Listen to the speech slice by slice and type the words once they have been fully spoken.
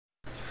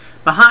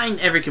Behind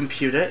every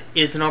computer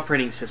is an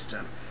operating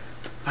system.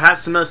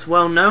 Perhaps the most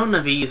well-known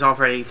of these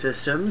operating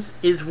systems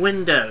is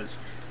Windows,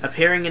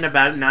 appearing in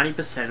about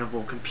 90% of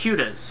all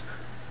computers.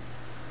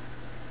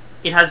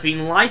 It has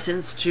been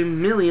licensed to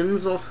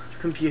millions of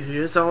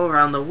computers all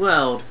around the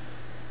world,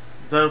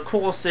 though of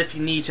course if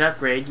you need to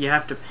upgrade you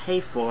have to pay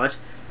for it,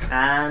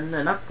 and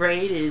an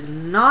upgrade is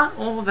not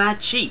all that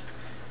cheap,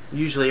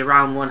 usually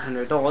around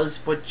 $100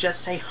 for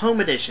just a home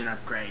edition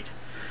upgrade.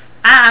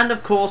 And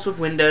of course with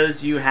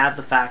Windows you have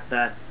the fact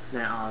that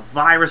there are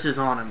viruses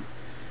on them.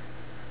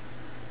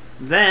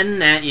 Then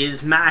there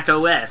is Mac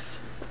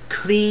OS.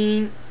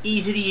 Clean,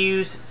 easy to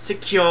use,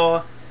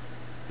 secure,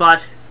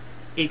 but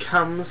it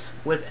comes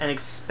with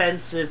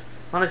inexpensive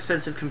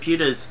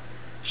computers.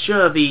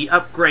 Sure, the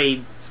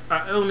upgrades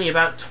are only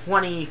about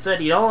 $20,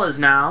 $30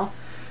 now,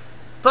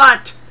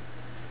 but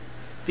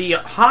the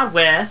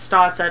hardware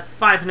starts at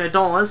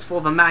 $500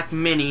 for the Mac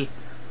Mini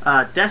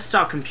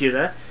desktop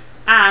computer,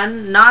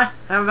 and not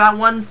about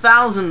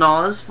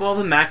 $1,000 for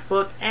the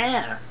MacBook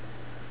Air.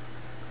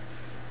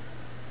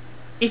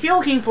 If you're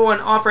looking for an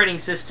operating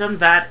system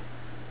that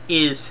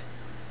is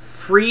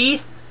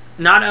free,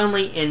 not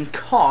only in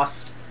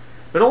cost,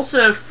 but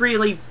also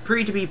free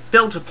to be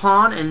built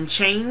upon and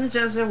changed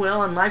as it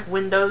will, unlike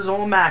Windows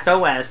or Mac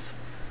OS,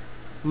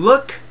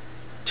 look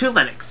to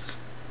Linux.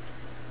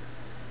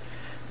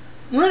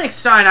 Linux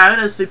started out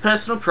as the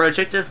personal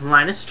project of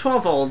Linus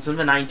Torvalds in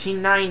the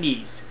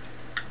 1990s.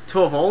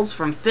 Torvalds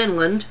from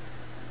Finland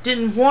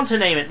didn't want to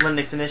name it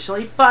Linux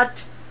initially,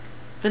 but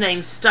the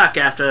name stuck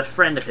after a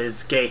friend of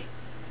his gave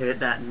it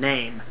that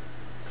name.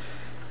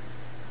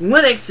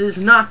 Linux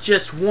is not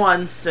just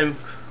one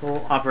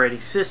simple operating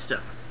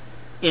system.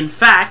 In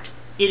fact,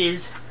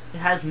 it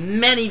has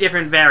many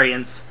different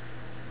variants,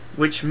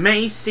 which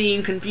may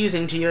seem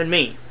confusing to you and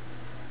me.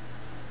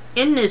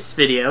 In this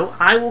video,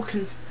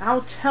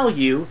 I'll tell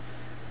you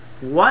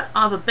what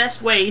are the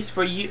best ways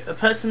for a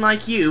person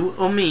like you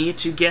or me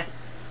to get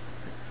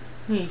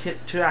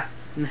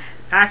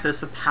access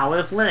the power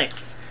of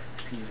Linux.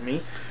 Excuse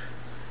me.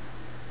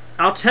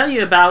 I'll tell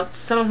you about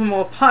some of the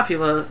more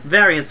popular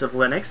variants of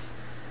Linux,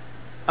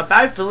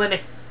 about the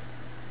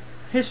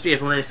history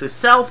of Linux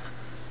itself,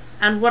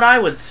 and what I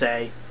would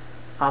say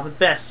are the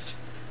best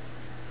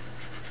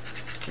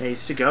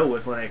ways to go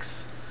with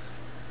Linux.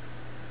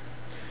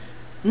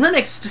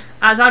 Linux,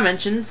 as I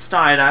mentioned,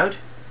 started out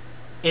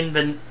in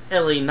the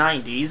early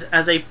 90s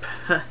as a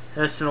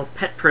personal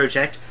pet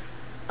project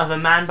of a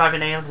man by the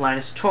name of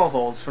Linus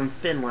Torvalds from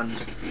Finland.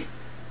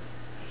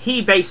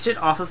 He based it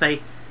off of a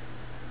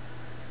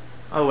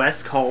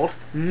OS called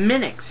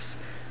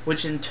Minix,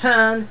 which in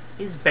turn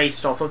is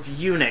based off of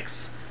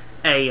Unix,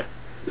 a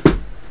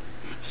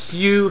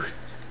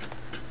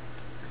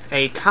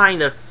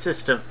kind of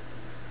system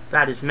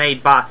that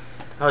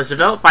was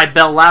developed by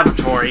Bell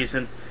Laboratories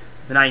in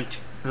the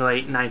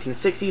late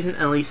 1960s and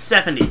early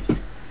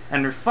 70s,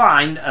 and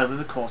refined over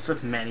the course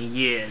of many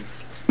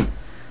years.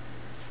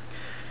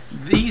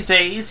 These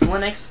days,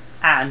 Linux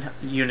and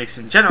Unix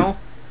in general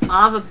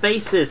are the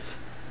basis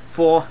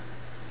for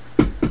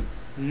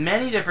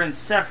many different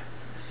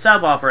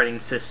sub-operating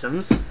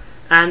systems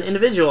and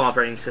individual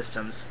operating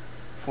systems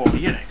for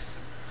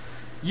Unix.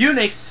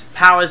 Unix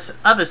powers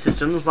other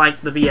systems like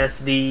the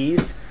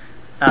BSDs,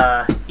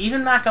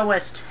 even Mac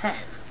OS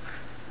X,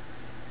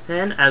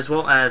 and as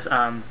well as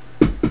a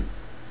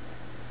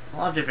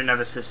lot of different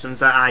other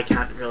systems that I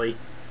can't really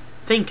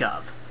think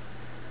of.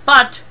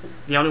 But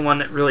the only one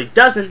that really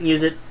doesn't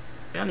use it,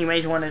 the only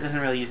major one that doesn't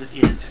really use it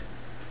is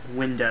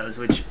Windows,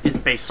 which is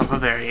based off a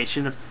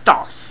variation of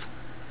DOS,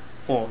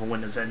 or the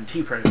Windows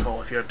NT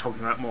protocol if you're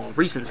talking about more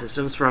recent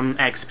systems from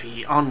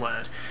XP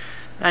onward.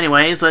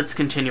 Anyways, let's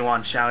continue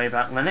on, shall we,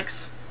 about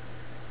Linux.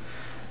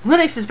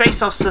 Linux is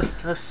based off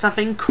of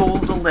something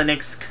called the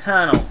Linux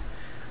kernel.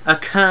 A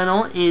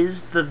kernel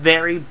is the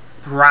very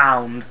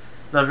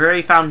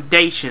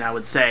foundation, I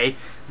would say,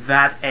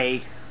 that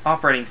a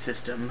operating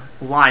system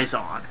lies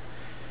on.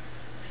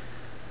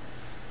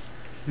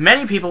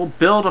 Many people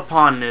build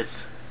upon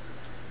this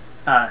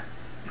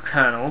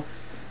kernel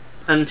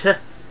until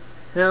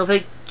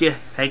they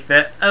make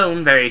their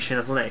own variation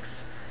of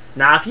Linux.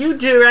 Now, if you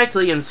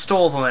directly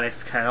install the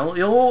Linux kernel,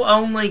 you'll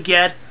only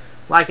get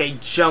like a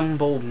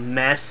jumbled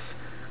mess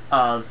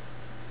of,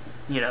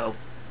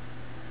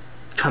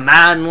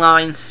 command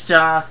line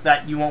stuff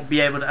that you won't be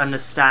able to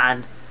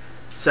understand.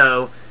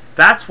 So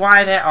that's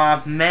why there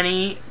are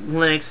many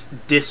Linux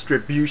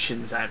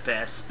distributions out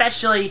there,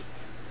 especially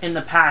in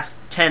the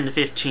past 10 to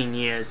 15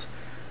 years,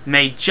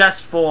 made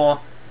just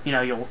for,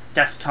 your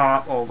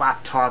desktop or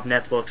laptop,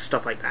 netbook,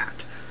 stuff like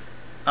that.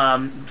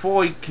 Before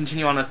we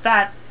continue on with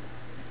that,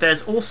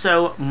 there's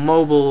also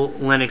mobile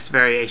Linux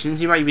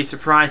variations. You might be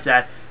surprised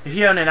that if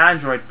you own an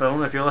Android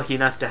phone, if you're lucky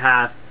enough to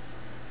have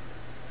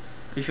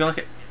a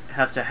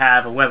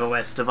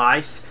WebOS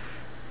device,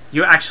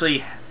 you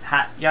actually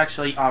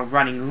are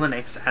running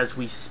Linux as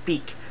we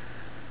speak.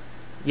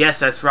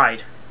 Yes, that's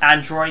right.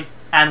 Android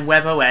and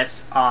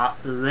WebOS are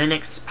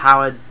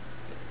Linux-powered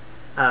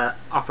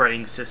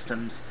operating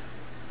systems.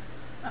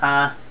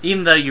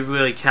 even though you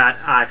really can't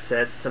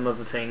access some of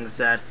the things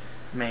that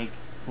make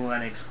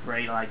Linux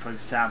great, like for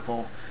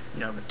example,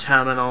 the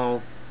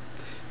terminal,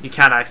 you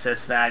can't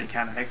access that, you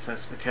can't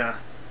access the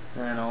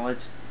kernel,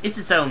 it's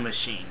its own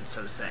machine,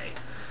 so to say.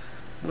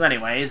 Well,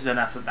 anyways,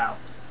 enough about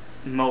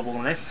mobile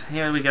Linux.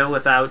 Here we go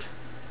without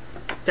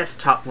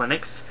desktop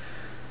Linux.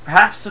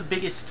 Perhaps the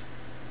biggest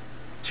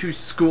two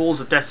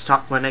schools of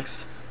desktop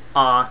Linux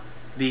are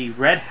the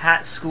Red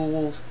Hat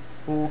school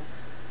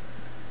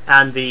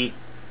and the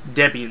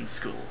Debian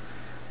school.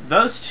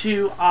 Those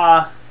two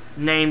are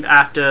named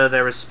after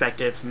their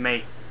respective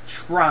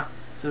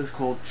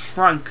so-called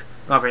trunk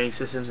operating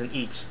systems in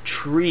each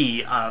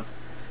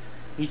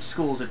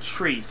school is a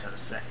tree, so to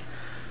say.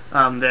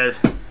 There's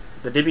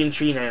the Debian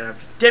tree named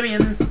after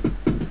Debian,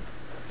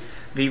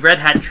 the Red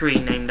Hat tree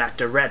named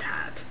after Red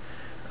Hat.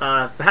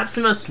 Perhaps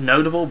the most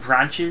notable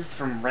branches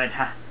from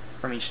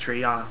each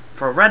tree are,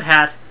 for Red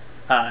Hat,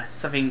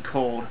 something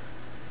called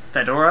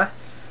Fedora,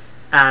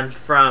 and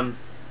from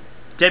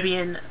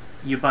Debian,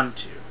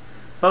 Ubuntu.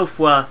 Both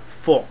were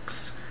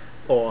forks,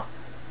 or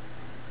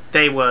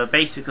they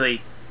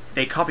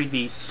copied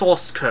the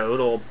source code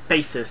or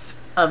basis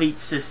of each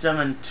system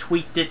and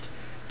tweaked it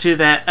to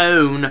their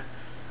own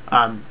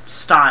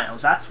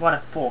styles. That's what a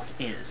fork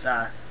is.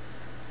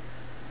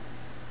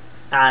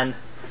 And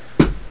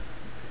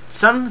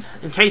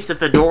in case of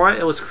Fedora,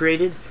 it was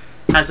created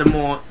as a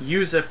more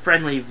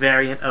user-friendly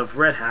variant of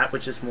Red Hat,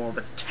 which is more of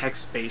a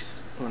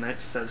text-based Linux,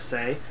 so to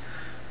say.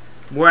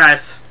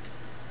 Whereas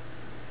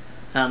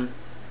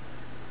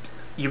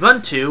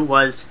Ubuntu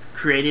was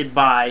created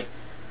by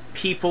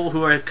people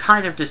who are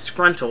kind of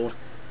disgruntled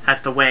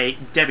at the way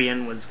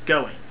Debian was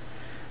going.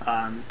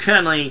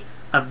 Currently,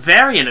 a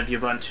variant of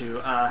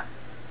Ubuntu,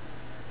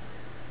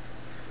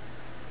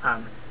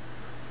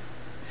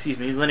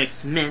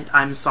 Linux Mint,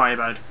 I'm sorry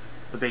about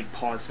the big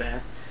pause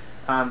there,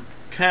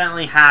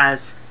 currently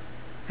has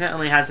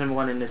number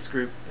one in this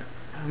group,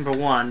 number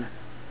one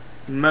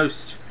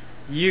most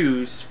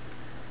used,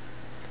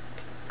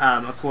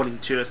 according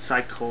to a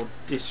site called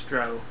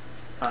Distro,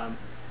 I'm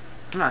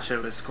not sure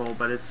what it's called,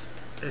 but it's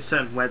a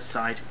certain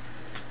website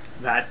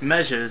that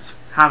measures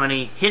how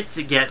many hits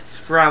it gets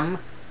from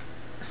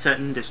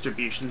certain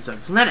distributions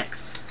of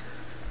Linux.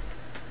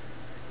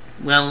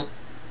 Well,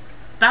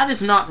 that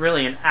is not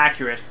really an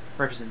accurate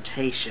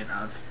representation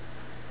of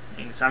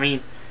things. I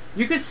mean,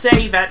 you could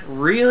say that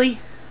really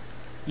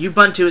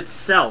Ubuntu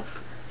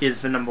itself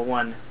is the number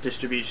one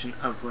distribution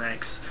of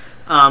Linux.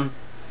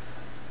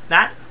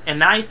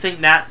 And I think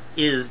that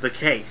is the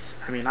case.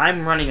 I mean,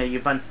 I'm running a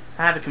Ubuntu.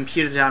 I have a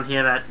computer down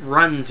here that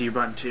runs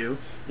Ubuntu,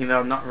 even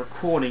though I'm not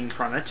recording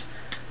from it.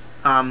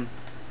 And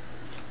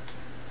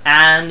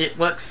it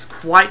works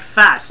quite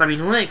fast. I mean,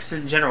 Linux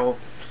in general,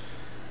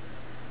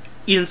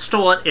 you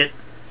install it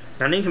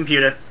on any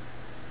computer,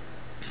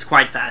 it's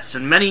quite fast.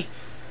 And many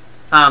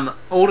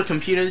older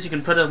computers, you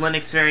can put a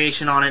Linux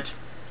variation on it,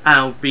 and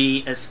it'll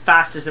be as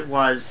fast as it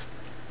was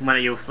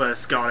when you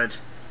first got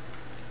it,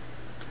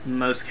 in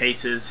most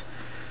cases.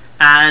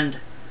 And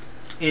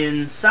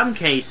in some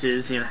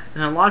cases, in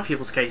a lot of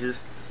people's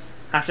cases,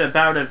 after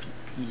about a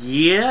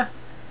year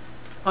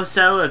or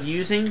so of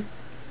using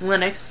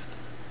Linux,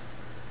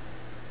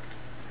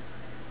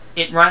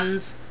 it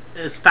runs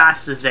as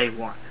fast as day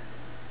one.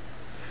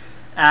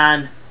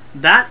 And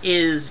that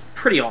is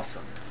pretty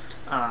awesome.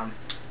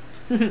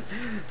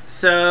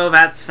 So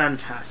that's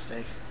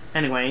fantastic.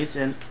 Anyways,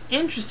 a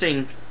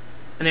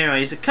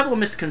couple of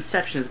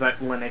misconceptions about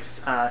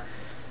Linux.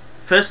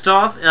 First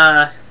off,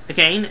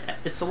 again,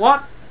 it's a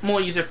lot more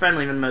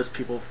user-friendly than most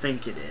people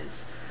think it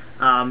is.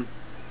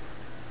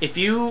 If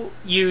you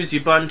use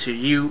Ubuntu,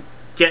 you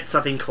get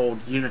something called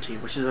Unity,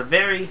 which is a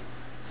very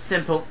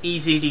simple,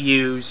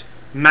 easy-to-use,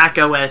 Mac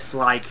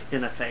OS-like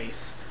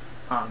interface.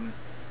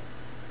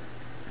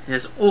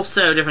 There's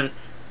also different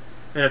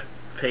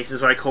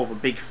interfaces, what I call the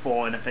Big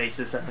Four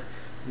interfaces.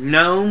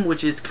 GNOME,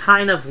 which is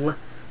kind of,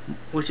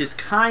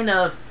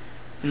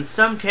 in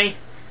some case,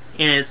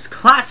 in its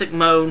classic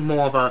mode,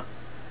 more of a,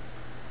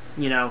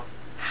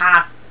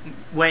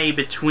 halfway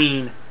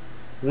between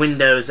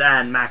Windows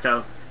and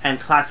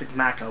classic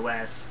Mac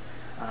OS,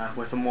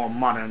 with a more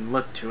modern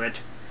look to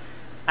it.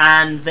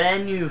 And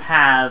then you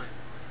have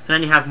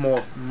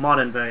more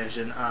modern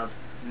version of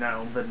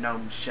GNOME, the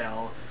GNOME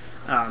shell,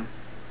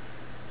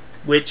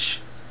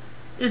 which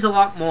is a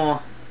lot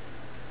more,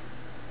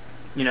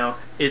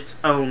 its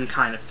own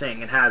kind of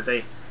thing. It has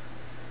a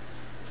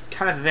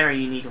kind of very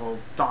unique little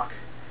dock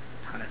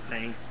kind of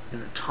thing in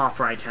the top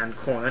right-hand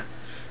corner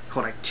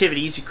called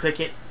Activities. You click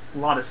it,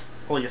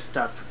 all your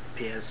stuff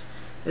appears.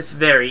 It's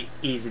very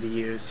easy to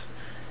use.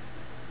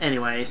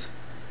 Anyways,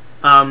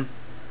 then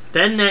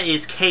there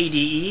is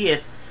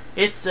KDE.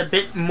 It's a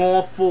bit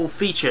more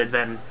full-featured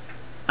than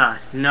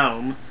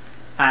GNOME.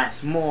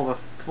 It's more of a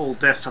full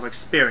desktop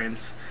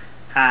experience,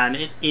 and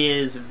it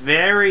is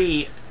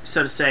very,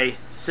 so to say,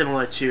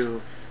 similar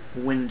to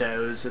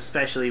Windows,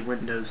 especially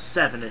Windows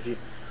 7,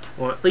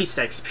 or at least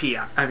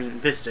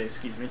Vista,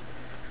 excuse me.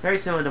 Very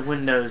similar to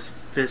Windows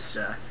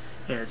Vista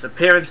in its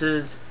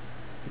appearances,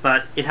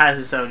 but it has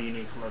its own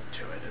unique look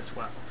to it as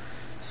well.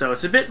 So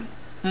it's a bit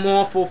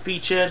more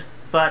full-featured,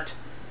 but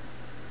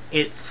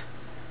it's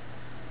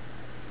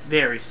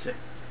very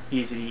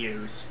easy to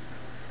use.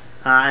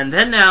 And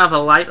then now the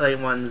lightweight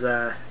ones,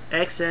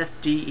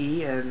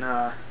 XFDE and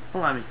well,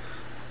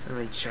 let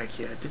me check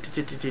here.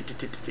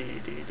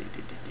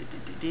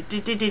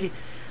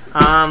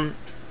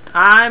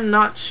 I'm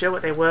not sure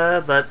what they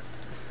were, but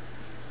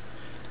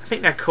I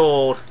think they're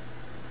called.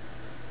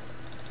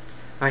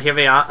 Here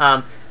they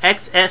are.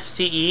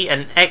 XFCE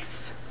and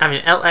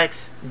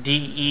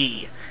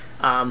LXDE.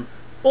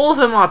 All of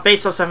them are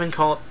based on something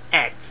called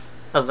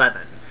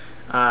X11,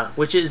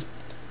 which is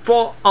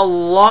for a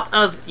lot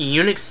of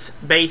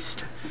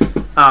Unix-based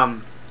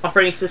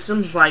operating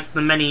systems, like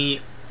the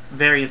many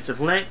variants of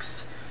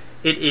Linux.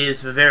 It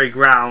is the very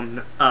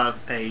ground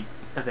of their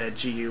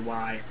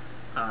GUI,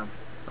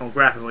 or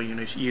graphical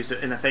user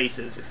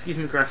interfaces. Excuse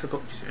me,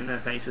 graphical user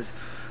interfaces.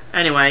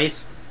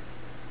 Anyways,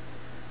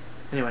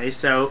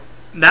 so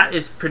that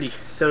is pretty.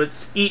 So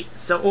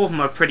all of them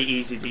are pretty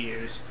easy to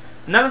use.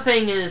 Another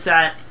thing is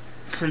that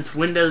since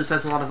Windows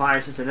has a lot of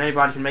viruses and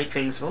anybody can make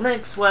things for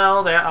Linux,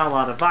 well, there are a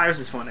lot of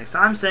viruses for Linux.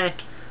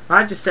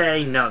 I'm just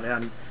saying no, there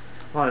are a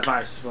lot of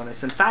viruses for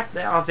Linux. In fact,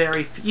 there are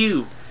very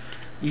few.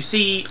 You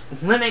see,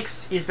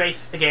 Linux is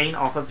based, again,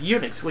 off of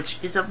Unix,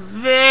 which is a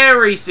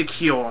very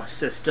secure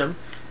system,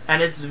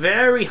 and it's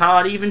very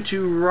hard even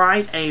to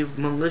write a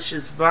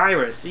malicious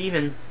virus.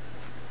 Even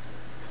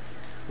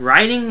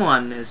writing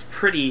one is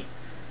pretty,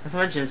 as I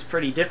mentioned, is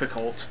pretty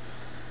difficult.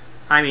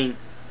 I mean,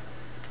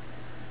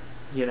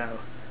 you know,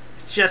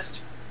 it's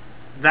just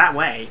that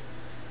way.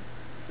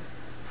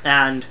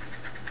 And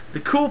the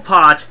cool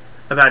part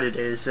about it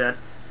is that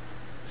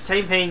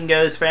same thing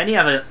goes for any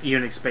other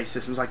Unix-based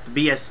systems, like the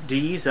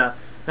BSDs.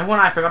 The one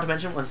I forgot to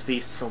mention was the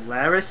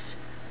Solaris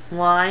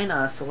line,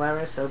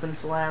 Solaris,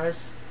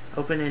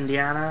 Open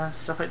Indiana,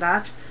 stuff like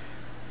that.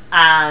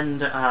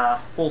 And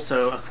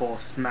also, of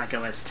course, Mac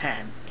OS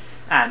X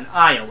and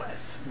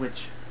iOS,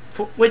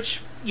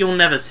 which you'll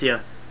never see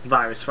a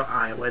virus for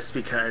iOS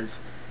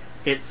because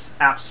its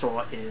App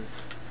Store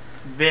is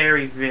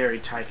very, very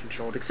tight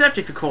controlled, except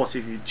if, of course,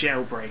 if you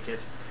jailbreak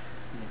it,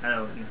 you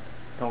know, and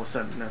all of a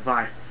sudden a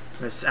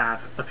virus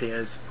app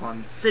appears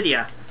on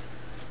Cydia,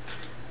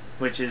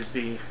 which is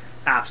the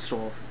App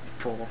Store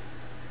for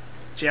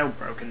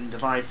jailbroken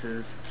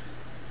devices.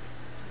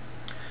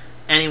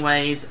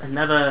 Anyways,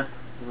 another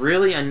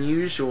really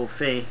unusual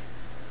thing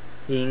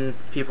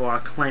people are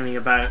claiming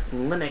about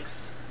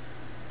Linux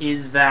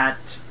is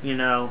that, you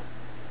know,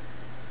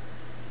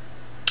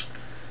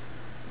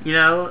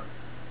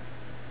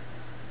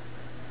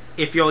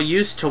 if you're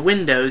used to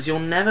Windows, you'll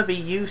never be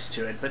used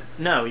to it. But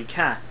no, you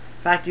can't.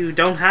 In fact, you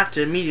don't have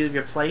to immediately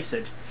replace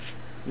it,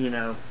 you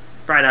know,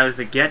 right out of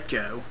the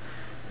get-go.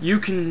 You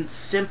can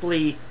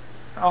simply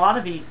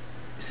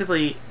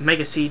make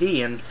a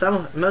CD, and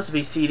most of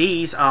these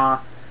CDs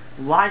are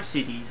live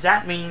CDs.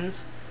 That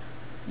means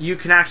you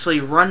can actually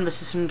run the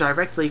system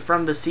directly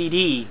from the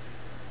CD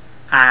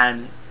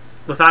and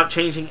without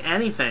changing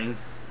anything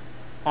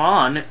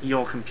on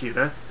your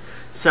computer.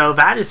 So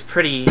that is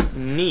pretty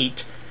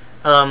neat.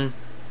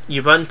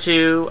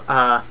 Ubuntu,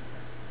 a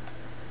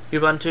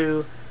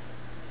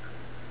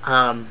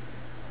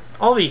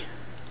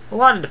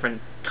lot of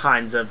different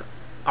kinds of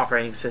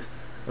operating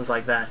systems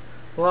like that.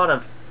 A lot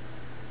of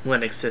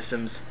Linux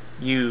systems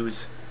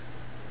use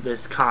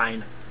this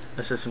kind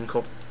of system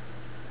called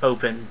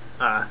live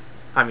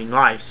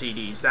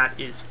CDs. That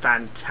is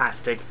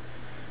fantastic.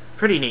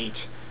 Pretty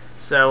neat.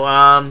 So,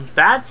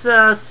 that's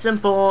a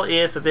simple,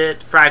 if a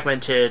bit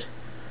fragmented,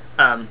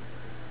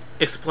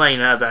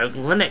 explain about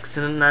Linux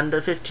in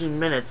under 15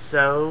 minutes.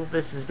 So,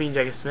 this has been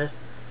Jacob Smith,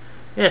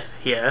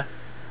 here,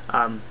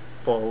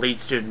 for Lead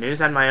Student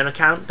News and my own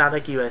account,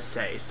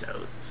 USA.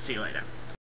 So, see you later.